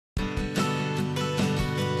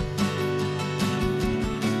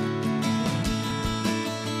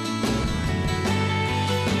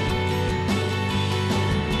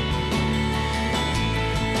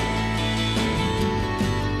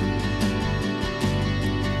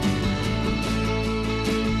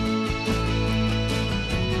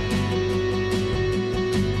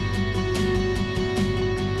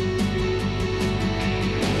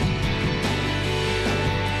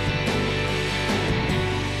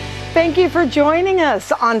Thank you for joining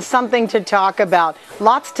us on Something to Talk About.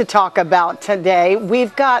 Lots to talk about today.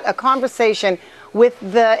 We've got a conversation with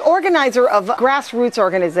the organizer of a grassroots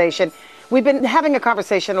organization. We've been having a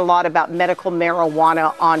conversation a lot about medical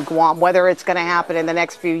marijuana on Guam, whether it's going to happen in the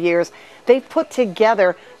next few years. They've put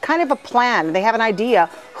together kind of a plan. They have an idea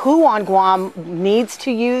who on Guam needs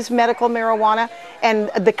to use medical marijuana and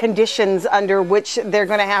the conditions under which they're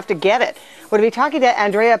going to have to get it. We're going to be talking to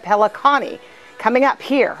Andrea Pellicani coming up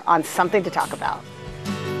here on Something to Talk About.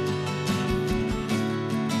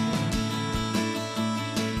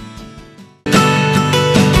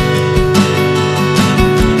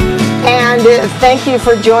 And thank you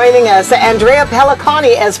for joining us. Andrea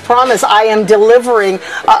Pellicani, as promised, I am delivering.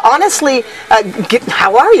 Honestly,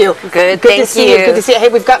 how are you? Good, to see you. Good to see you. Hey,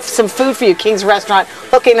 we've got some food for you, King's Restaurant,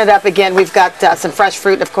 hooking it up again. We've got some fresh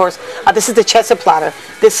fruit, of course. This is the Chesa platter.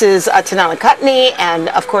 This is Tanana Chutney, and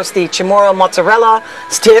of course the Chamorro mozzarella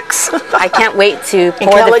sticks. I can't wait to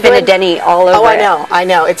pour the Finadeni all over. Oh, I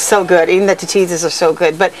know. It's so good. Even the tatizas are so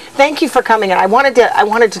good. But thank you for coming in. I wanted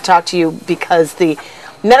to talk to you because the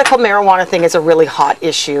medical marijuana thing is a really hot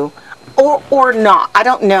issue, or not. I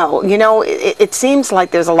don't know. You know, it seems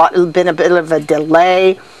like there's been a bit of a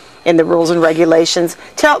delay in the rules and regulations.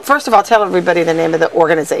 First of all, tell everybody the name of the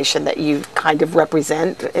organization that you kind of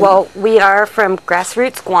represent. Well, we are from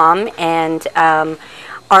Grassroots Guam, and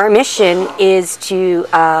our mission is to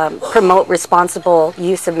promote responsible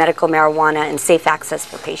use of medical marijuana and safe access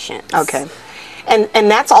for patients. Okay.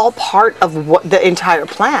 And that's all part of what the entire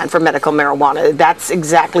plan for medical marijuana. That's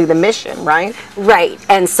exactly the mission, right? Right.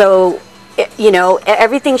 And so, you know,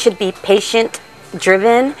 everything should be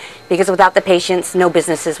patient-driven, because without the patients, no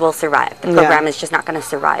businesses will survive. The program is just not going to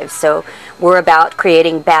survive. So we're about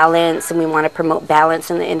creating balance, and we want to promote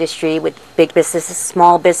balance in the industry with big businesses,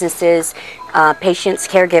 small businesses, patients,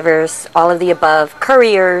 caregivers, all of the above,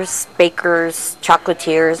 couriers, bakers,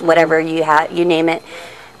 chocolatiers, whatever you name it.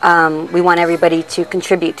 We want everybody to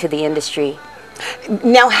contribute to the industry.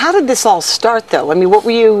 Now, how did this all start, though? I mean, what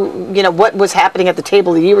were what was happening at the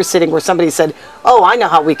table that you were sitting where somebody said, oh, I know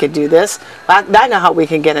how we could do this. I know how we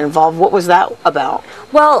can get involved. What was that about?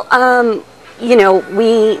 Well, you know,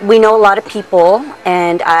 we know a lot of people,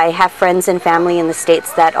 and I have friends and family in the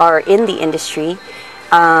States that are in the industry.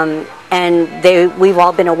 And we've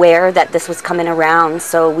all been aware that this was coming around,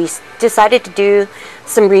 so we decided to do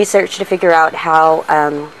some research to figure out how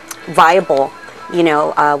viable, you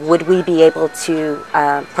know, would we be able to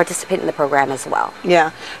participate in the program as well.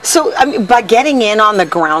 Yeah. So I mean, by getting in on the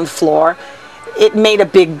ground floor, it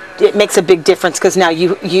makes a big difference, because now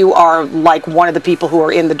you are like one of the people who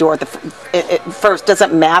are in the door at first.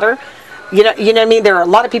 Doesn't matter. You know what I mean? There are a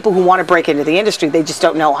lot of people who want to break into the industry. They just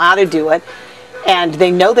don't know how to do it. And they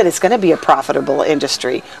know that it's going to be a profitable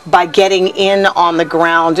industry. By getting in on the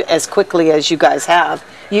ground as quickly as you guys have,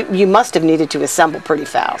 you must have needed to assemble pretty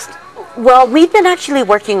fast. Well, we've been actually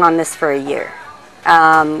working on this for a year.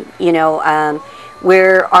 You know,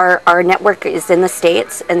 our network is in the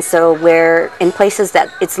States, and so we're in places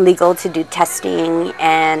that it's legal to do testing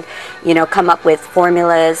and, you know, come up with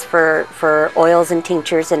formulas for oils and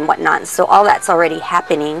tinctures and whatnot. So all that's already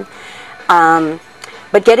happening.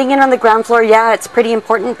 But getting in on the ground floor, yeah, it's pretty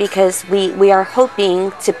important, because we are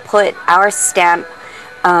hoping to put our stamp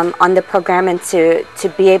on the program and to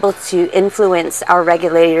be able to influence our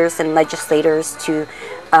regulators and legislators to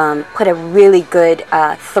put a really good,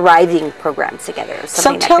 thriving program together.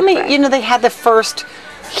 So tell me, you know, they had the first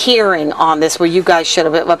hearing on this where you guys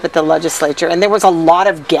showed up at the legislature, and there was a lot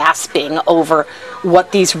of gasping over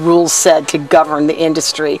what these rules said to govern the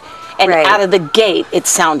industry. And out of the gate, it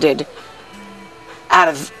sounded...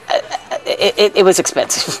 it was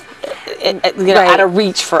expensive, you know, out of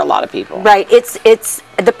reach for a lot of people. Right. It's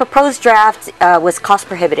the proposed draft was cost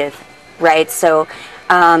prohibitive, right? So,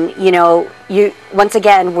 you know, once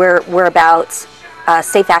again we're about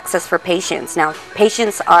safe access for patients. Now,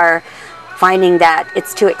 patients are finding that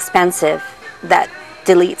it's too expensive. That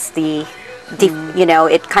deletes you know,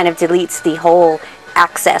 it kind of deletes the whole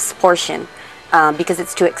access portion. Because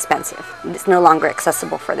it's too expensive. It's no longer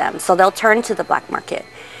accessible for them. So they'll turn to the black market.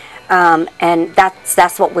 And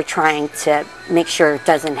that's what we're trying to make sure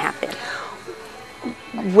doesn't happen.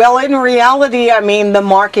 Well, in reality, I mean, the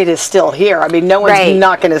market is still here. I mean, no one's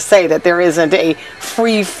not going to say that there isn't a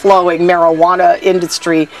free-flowing marijuana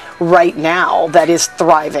industry right now that is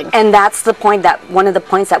thriving. And that's the point, one of the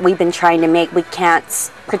points that we've been trying to make. We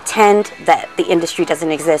can't pretend that the industry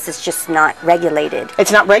doesn't exist. It's just not regulated.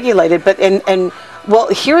 It's not regulated, but well,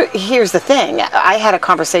 here's the thing. I had a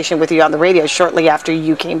conversation with you on the radio shortly after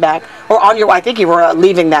you came back, or I think you were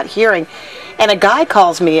leaving that hearing. And a guy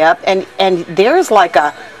calls me up, and there's like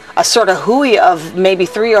a a sort of hui of maybe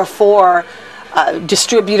 3 or 4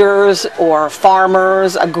 distributors or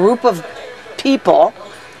farmers, a group of people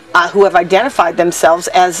who have identified themselves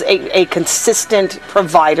as a consistent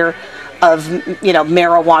provider of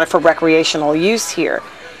marijuana for recreational use here.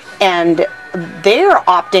 And they're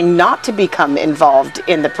opting not to become involved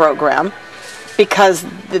in the program because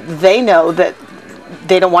they know that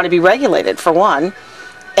they don't want to be regulated, for one,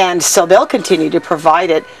 and so they'll continue to provide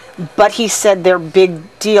it. But he said their big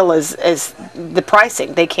deal is the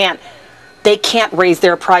pricing. They can't raise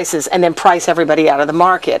their prices and then price everybody out of the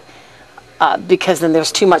market because then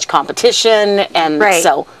there's too much competition, and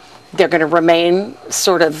so they're going to remain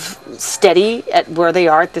sort of steady at where they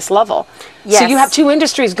are at this level. Yes. So you have 2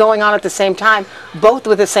 industries going on at the same time, both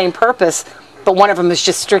with the same purpose, but one of them is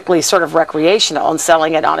just strictly sort of recreational and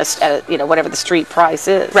selling it on a whatever the street price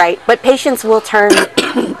is. Right, but patients will turn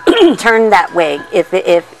that way if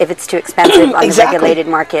it's too expensive on the regulated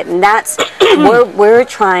market, and that's we're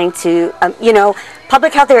trying to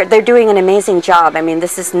public health. They're doing an amazing job. I mean,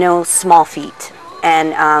 this is no small feat,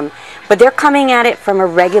 and but they're coming at it from a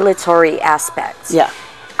regulatory aspect. Yeah.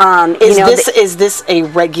 Is this a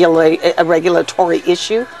regulatory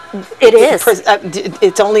issue? It is.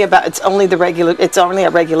 It's only a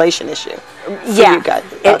regulation issue. Yeah, you guys.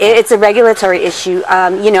 It's a regulatory issue.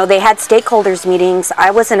 They had stakeholders meetings.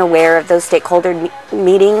 I wasn't aware of those stakeholder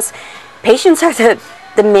meetings. Patients are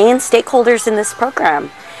the main stakeholders in this program.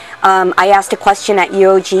 I asked a question at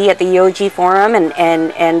UOG, at the UOG forum,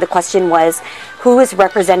 and the question was, who is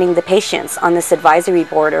representing the patients on this advisory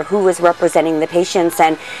board, or who is representing the patients?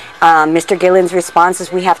 And Mr. Gillen's response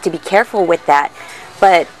is, we have to be careful with that.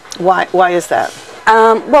 But why is that?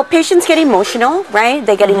 Well, patients get emotional, right?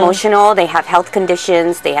 They get emotional. They have health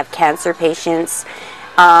conditions. They have cancer patients,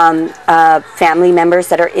 family members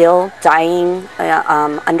that are ill, dying,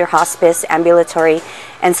 under hospice, ambulatory.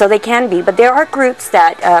 And so they can be. But there are groups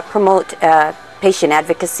that promote patient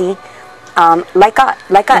advocacy, like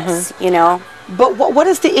us, But what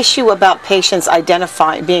is the issue about patients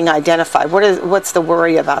being identified? What's the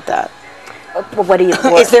worry about that? What do you?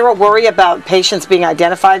 Is there a worry about patients being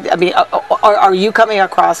identified? I mean, are you coming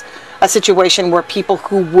across a situation where people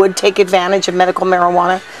who would take advantage of medical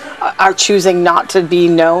marijuana are choosing not to be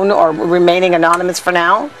known or remaining anonymous for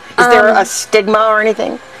now? Is there a stigma or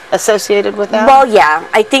anything associated with that? Well, yeah,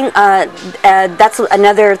 I think that's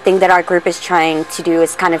another thing that our group is trying to do,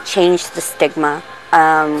 is kind of change the stigma.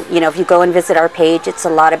 If you go and visit our page, it's a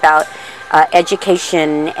lot about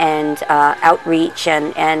education and outreach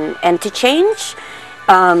and to change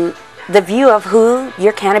the view of who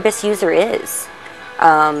your cannabis user is.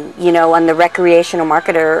 On the recreational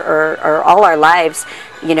market or all our lives,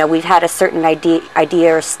 we've had a certain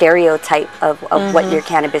idea or stereotype of what your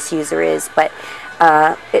cannabis user is, but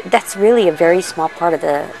that's really a very small part of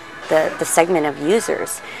the segment of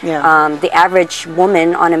users. Yeah. The average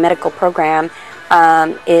woman on a medical program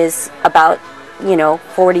is about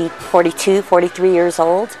 40, 42, 43 years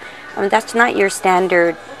old. I mean, that's not your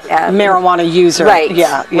standard marijuana user. Right.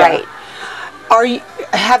 Yeah. Right.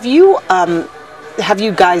 Have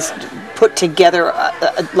you guys put together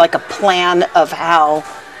like a plan of how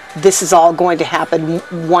this is all going to happen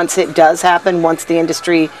once it does happen, once the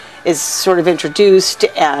industry is sort of introduced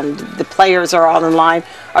and the players are all in line?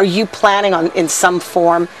 Are you planning on, in some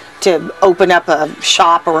form, to open up a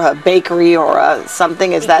shop or a bakery or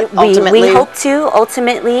something? Is that ultimately? We hope to,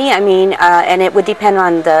 ultimately. I mean, and it would depend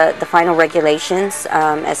on the final regulations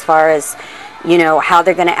as far as, how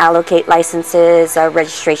they're going to allocate licenses,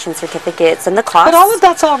 registration certificates, and the costs. But all of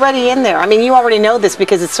that's already in there. I mean, you already know this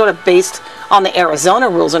because it's sort of based on the Arizona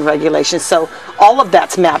rules and regulations. So all of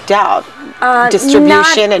that's mapped out.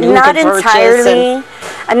 Distribution and who can purchase.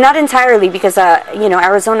 Not entirely, because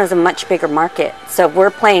Arizona is a much bigger market. So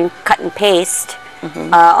we're playing cut and paste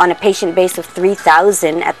on a patient base of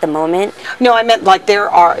 3,000 at the moment. No, I meant like there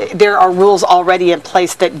are rules already in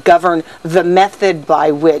place that govern the method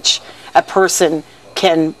by which a person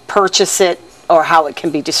can purchase it or how it can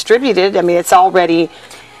be distributed. I mean, it's already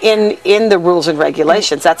in the rules and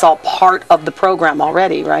regulations. That's all part of the program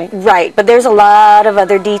already, right? Right, but there's a lot of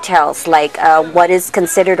other details, like what is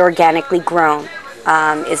considered organically grown.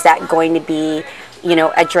 Is that going to be,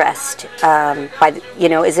 addressed by,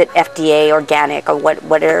 is it FDA organic, or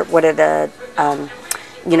what are the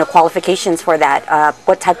qualifications for that?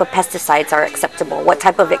 What type of pesticides are acceptable? What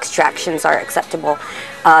type of extractions are acceptable?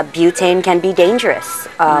 Butane can be dangerous.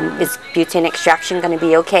 Is butane extraction going to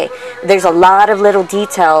be okay? There's a lot of little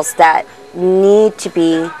details that need to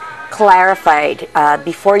be clarified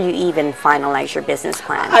before you even finalize your business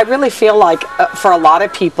plan. I really feel like for a lot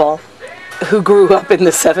of people, who grew up in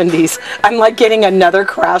the 70s. I'm like getting another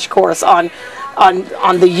crash course on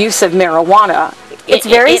the use of marijuana. It's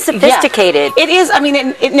very sophisticated. Yeah, it is. I mean,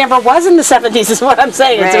 it never was in the 70s is what I'm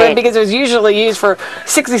saying. Right. So, because it was usually used for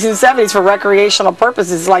 60s and 70s for recreational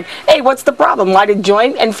purposes. Like, hey, what's the problem? Light a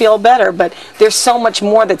joint and feel better. But there's so much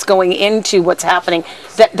more that's going into what's happening,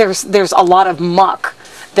 that there's a lot of muck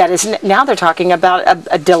that is, now they're talking about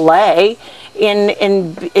a delay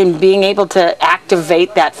in being able to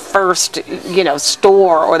activate that first,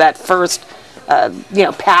 store, or that first,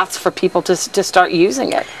 paths for people to start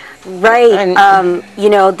using it. Right. And,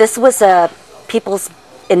 this was a people's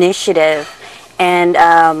initiative, and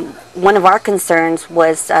one of our concerns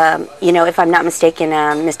was, if I'm not mistaken,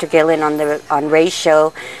 Mr. Gillen on Ray's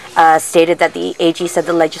show stated that the AG said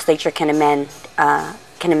the legislature can amend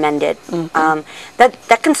it. Mm-hmm.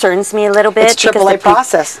 That concerns me a little bit. It's AAA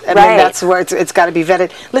process. I mean, that's where it's got to be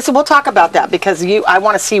vetted. Listen, we'll talk about that, because I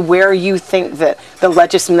want to see where you think that the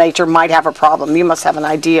legislature might have a problem. You must have an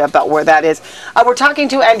idea about where that is. We're talking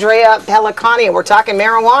to Andrea Pellicani, and we're talking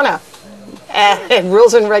marijuana and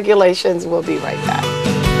rules and regulations. We'll be right back.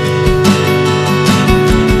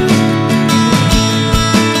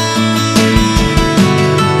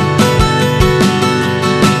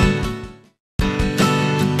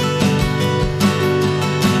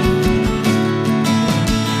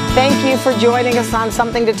 Thank you for joining us on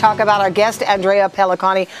Something to Talk About. Our guest, Andrea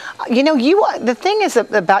Pellicani. The thing is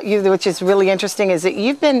about you, which is really interesting, is that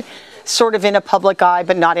you've been sort of in a public eye,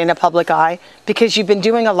 but not in a public eye, because you've been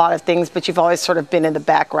doing a lot of things, but you've always sort of been in the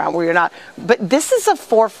background where you're not. But this is a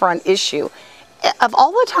forefront issue. Of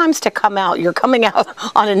all the times to come out, you're coming out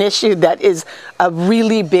on an issue that is a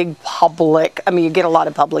really big public. I mean, you get a lot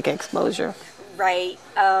of public exposure. Right.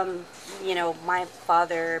 My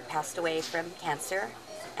father passed away from cancer.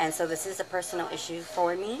 And so this is a personal issue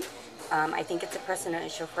for me. I think it's a personal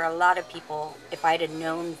issue for a lot of people. If I'd have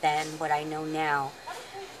known then what I know now,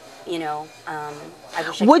 I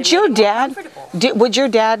wish I would could your have dad? made it more comfortable. Would your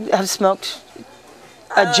dad have smoked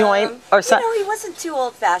a joint or something? He wasn't too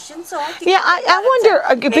old-fashioned, so I think. Yeah, I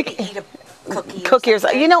wonder. Maybe eat a cookie.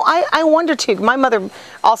 I wonder too. My mother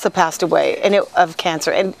also passed away of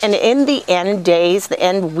cancer, and in the end days, the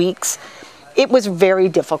end weeks, it was very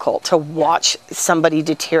difficult to watch somebody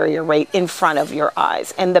deteriorate in front of your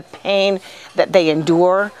eyes, and the pain that they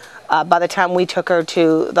endure. By the time we took her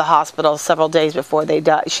to the hospital several days before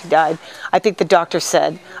she died, I think the doctor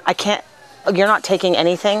said, you're not taking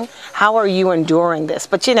anything. How are you enduring this?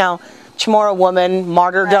 But Chamorro woman,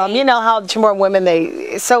 martyrdom, right. How Chamorro women,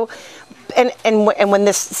 and when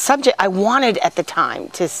this subject, I wanted at the time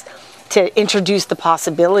to introduce the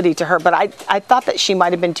possibility to her, but I thought that she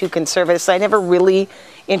might have been too conservative, so I never really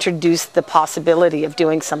introduced the possibility of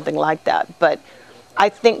doing something like that. But I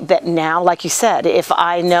think that now, like you said, if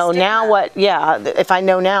I know now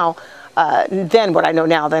then what I know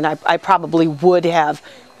now, then I probably would have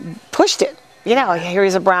pushed it.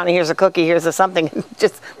 Here's a brownie, here's a cookie, here's a something.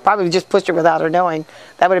 Probably just pushed her without her knowing.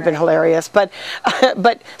 That would have been hilarious. But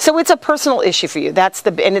so it's a personal issue for you.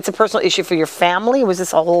 And it's a personal issue for your family. Was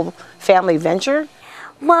this a whole family venture?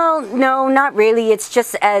 Well, no, not really. It's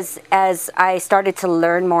just as I started to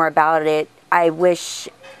learn more about it, I wish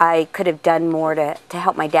I could have done more to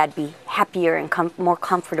help my dad be happier and more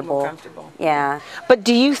comfortable. Yeah. But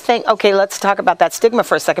do you think, okay, let's talk about that stigma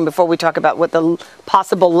for a second before we talk about what the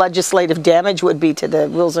possible legislative damage would be to the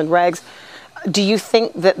rules and regs. Do you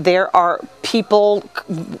think that there are people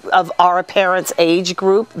of our parents' age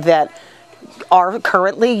group that are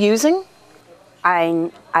currently using? Yeah,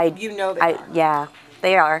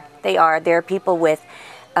 they are. There are people with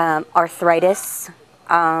arthritis,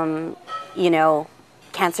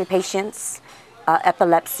 cancer patients,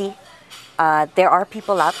 epilepsy. There are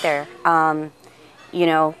people out there,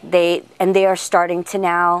 they are starting to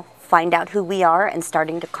now find out who we are and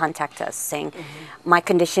starting to contact us saying, my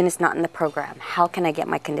condition is not in the program. How can I get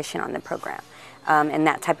my condition on the program? And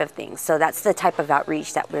that type of thing. So that's the type of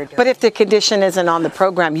outreach that we're doing. But if the condition isn't on the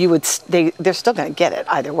program, they're still going to get it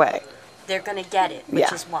either way. They're going to get it,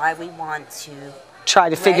 which is why we want to try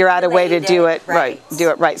to figure out a way to do it right. Do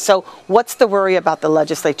it right. So what's the worry about the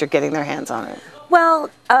legislature getting their hands on it? Well,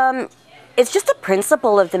 it's just the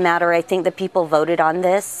principle of the matter. I think the people voted on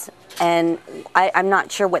this, and I'm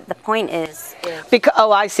not sure what the point is.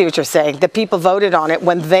 I see what you're saying. The people voted on it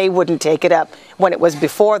when they wouldn't take it up when it was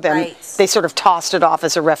before them. Right. They sort of tossed it off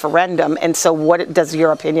as a referendum. And so does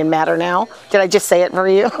your opinion matter now? Did I just say it for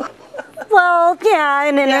you? Well, yeah,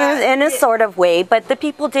 in a sort of way, but the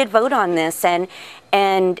people did vote on this, and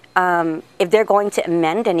if they're going to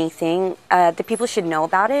amend anything, the people should know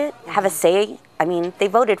about it, have a say. I mean, they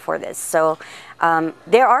voted for this, so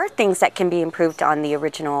There are things that can be improved on the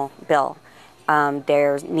original bill.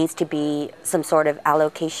 There needs to be some sort of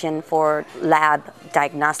allocation for lab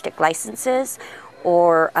diagnostic licenses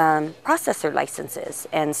or processor licenses.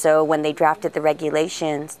 And so when they drafted the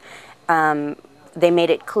regulations, they made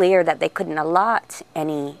it clear that they couldn't allot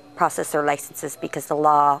any processor licenses because the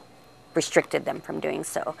law restricted them from doing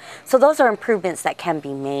so. So those are improvements that can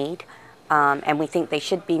be made, and we think they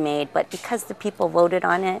should be made, but because the people voted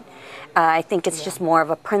on it, I think it's just more of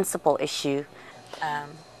a principle issue.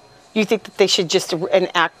 You think that they should just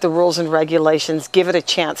enact the rules and regulations, give it a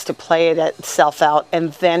chance to play it itself out,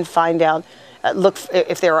 and then find out, look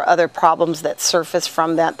if there are other problems that surface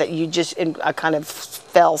from that you just in a kind of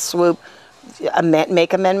fell swoop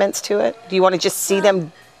make amendments to it? Do you want to just see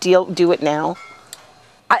them do it now?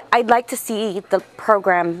 I'd like to see the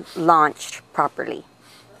program launched properly,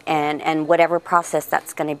 and whatever process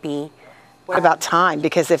that's going to be. What about time?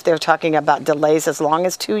 Because if they're talking about delays as long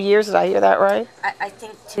as 2 years, did I hear that right? I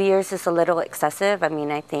think 2 years is a little excessive. I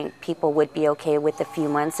mean, I think people would be okay with a few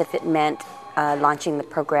months if it meant launching the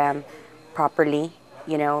program properly,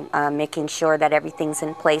 you know, making sure that everything's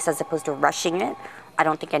in place as opposed to rushing it. I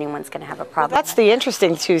don't think anyone's going to have a problem. Well, that's the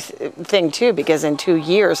interesting thing, too, because in 2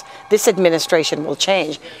 years, this administration will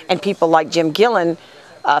change, and people like Jim Gillen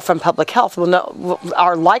from Public Health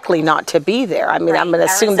are likely not to be there. I mean, right. I'm going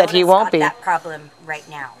to assume that he won't be. That problem right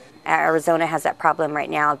now. Arizona has that problem right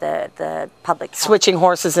now, the public health. Switching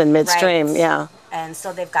horses in midstream, right. Yeah. And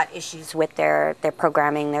so they've got issues with their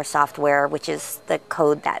programming, their software, which is the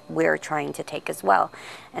code that we're trying to take as well.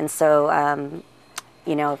 And so,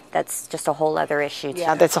 you know, that's just a whole other issue.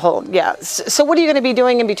 Yeah, that's a whole, yeah. So what are you going to be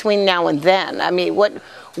doing in between now and then? I mean,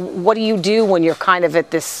 what do you do when you're kind of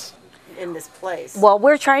at this, in this place? Well,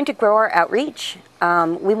 we're trying to grow our outreach.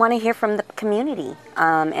 We want to hear from the community.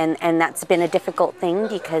 And that's been a difficult thing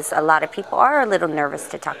because a lot of people are a little nervous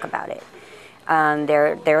to talk about it.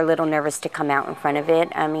 They're a little nervous to come out in front of it.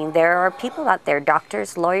 I mean, there are people out there,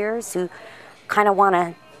 doctors, lawyers, who kind of want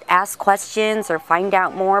to ask questions or find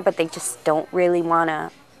out more, but they just don't really want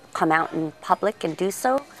to come out in public and do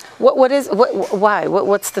so. Why?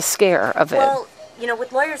 What's the scare of it? Well, you know,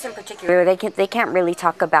 with lawyers in particular, they can't really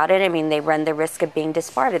talk about it. I mean, they run the risk of being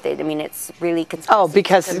disbarred. I mean, it's really conspiracy. Oh,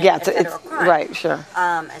 because yeah, it's right, sure.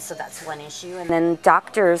 So that's one issue, and then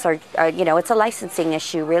doctors are, you know, it's a licensing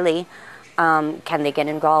issue, really. Can they get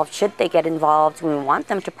involved? Should they get involved? We want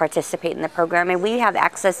them to participate in the program, and we have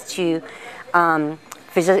access to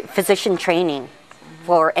physician training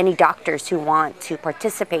for any doctors who want to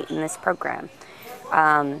participate in this program.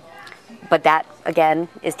 But that, again,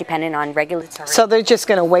 is dependent on regulatory. So they're just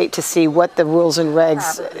going to wait to see what the rules and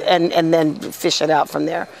regs and then fish it out from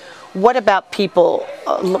there. What about people,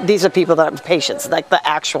 these are people that are patients, like the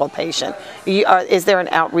actual patient. Is there an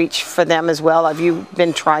outreach for them as well? Have you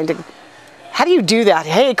been trying to, how do you do that?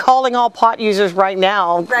 Hey, calling all pot users right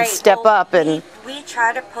now, step up and... We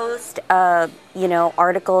try to post, you know,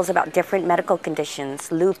 articles about different medical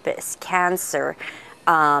conditions, lupus, cancer,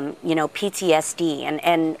 you know, PTSD,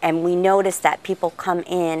 and we notice that people come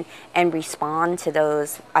in and respond to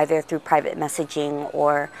those either through private messaging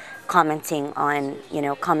or commenting on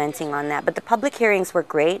that. But the public hearings were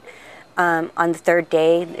great. On the third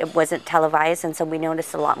day, it wasn't televised, and so we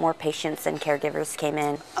noticed a lot more patients and caregivers came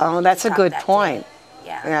in. Oh, that's a good point.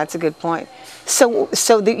 Yeah, that's a good point. So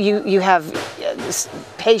that you have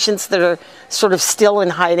patients that are sort of still in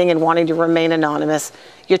hiding and wanting to remain anonymous.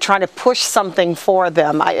 You're trying to push something for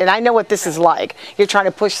them, and I know what this is like. You're trying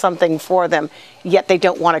to push something for them, yet they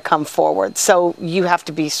don't want to come forward. So you have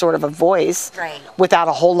to be sort of a voice without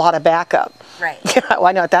a whole lot of backup. Right. Well,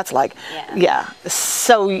 I know what that's like. Yeah.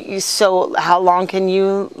 So how long can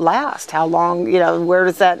you last? How long? You know,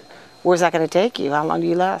 where's that going to take you? How long do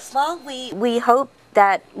you last? Well, we hope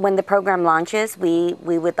that when the program launches, we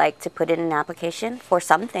would like to put in an application for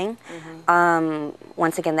something.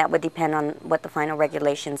 Once again, that would depend on what the final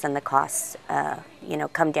regulations and the costs, you know,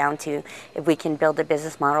 come down to. If we can build a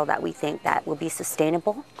business model that we think that will be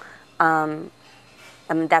sustainable, I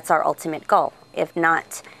mean, that's our ultimate goal. If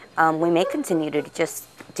not, we may continue to just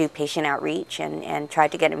do patient outreach and try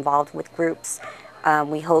to get involved with groups.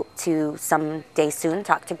 We hope to someday soon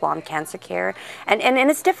talk to Guam Cancer Care, and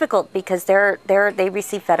it's difficult because they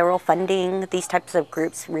receive federal funding. These types of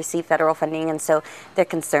groups receive federal funding, and so they're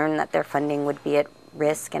concerned that their funding would be at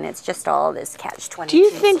risk, and it's just all this catch-22. Do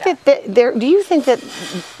you think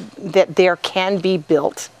that there can be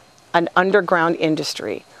built an underground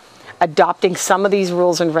industry, adopting some of these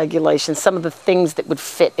rules and regulations, some of the things that would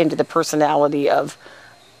fit into the personality of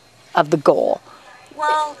the goal?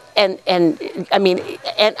 Well, And I mean,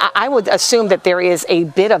 and I would assume that there is a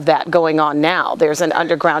bit of that going on now. There's an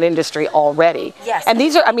underground industry already. yes. And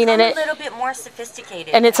these are, I mean, become and a little bit more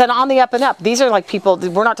sophisticated. and it's an on the up and up. These are like people,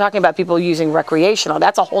 we're not talking about people using recreational.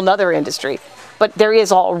 That's a whole nother industry. But there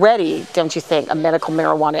is already, don't you think, a medical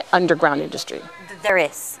marijuana underground industry? There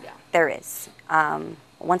is. Yeah. There is.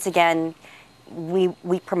 Once again,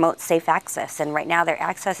 we promote safe access, and right now their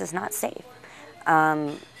access is not safe.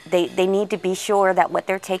 They need to be sure that what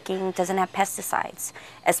they're taking doesn't have pesticides,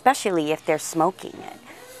 especially if they're smoking it.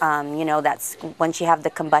 You know, that's once you have the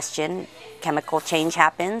combustion, chemical change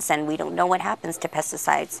happens, and we don't know what happens to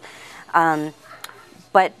pesticides.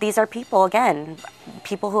 But these are people, again,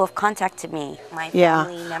 people who have contacted me. My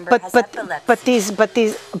family member has epilepsy.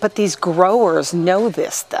 But these growers know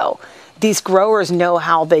this, though. These growers know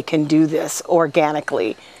how they can do this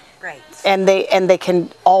organically. Right. And they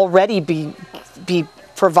can already be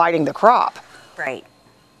providing the crop. Right.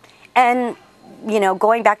 And, you know,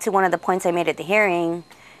 going back to one of the points I made at the hearing,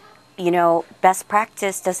 you know, best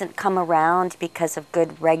practice doesn't come around because of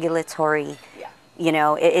good regulatory, you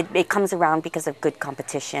know, it comes around because of good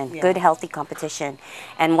competition, good, healthy competition.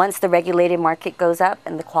 And once the regulated market goes up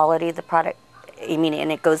and the quality of the product, I mean,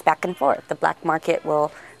 and it goes back and forth, the black market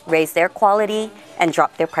will raise their quality and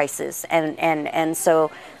drop their prices. And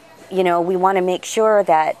so, you know, we want to make sure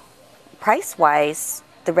that price-wise,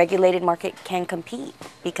 the regulated market can compete,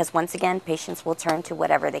 because once again, patients will turn to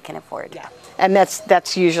whatever they can afford. Yeah, and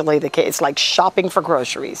that's usually the case. It's like shopping for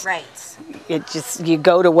groceries. Right. It just, you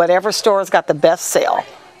go to whatever store's got the best sale.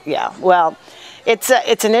 Yeah. Well, it's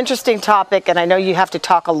an interesting topic, and I know you have to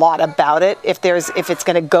talk a lot about it. If it's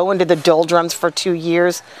going to go into the doldrums for 2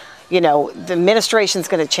 years, you know, the administration's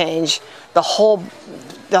going to change. The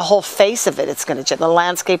whole face of it, it's going to change. The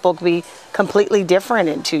landscape will be completely different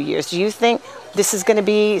in 2 years. Do you think this is going to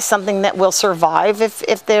be something that will survive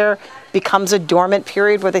if there becomes a dormant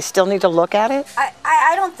period where they still need to look at it?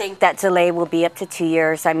 I don't think that delay will be up to 2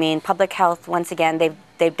 years. I mean, public health, once again,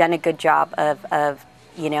 they've done a good job of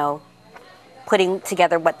you know, putting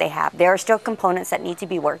together what they have. There are still components that need to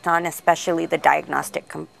be worked on, especially the diagnostic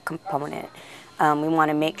component. We want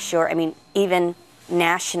to make sure, I mean, even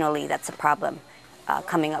nationally, that's a problem.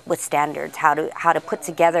 Coming up with standards, how to put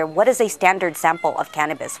together what is a standard sample of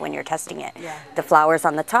cannabis when you're testing it. Yeah. The flowers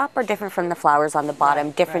on the top are different from the flowers on the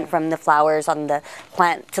bottom, different from the flowers on the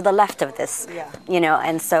plant to the left of this. Yeah. You know,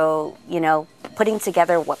 and so, you know, putting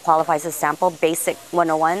together what qualifies as sample, basic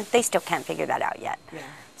 101, they still can't figure that out yet. Yeah.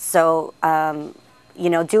 So, you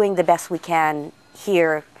know, doing the best we can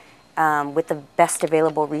here with the best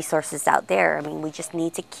available resources out there. I mean, we just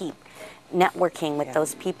need to keep networking with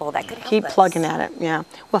those people that could help keep us. Plugging at it. Yeah.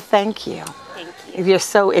 Well, thank you. Thank you. You're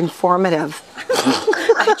so informative.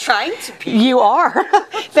 I'm trying to be. You are.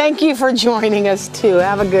 Thank you for joining us too.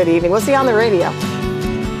 Have a good evening. We'll see you on the radio.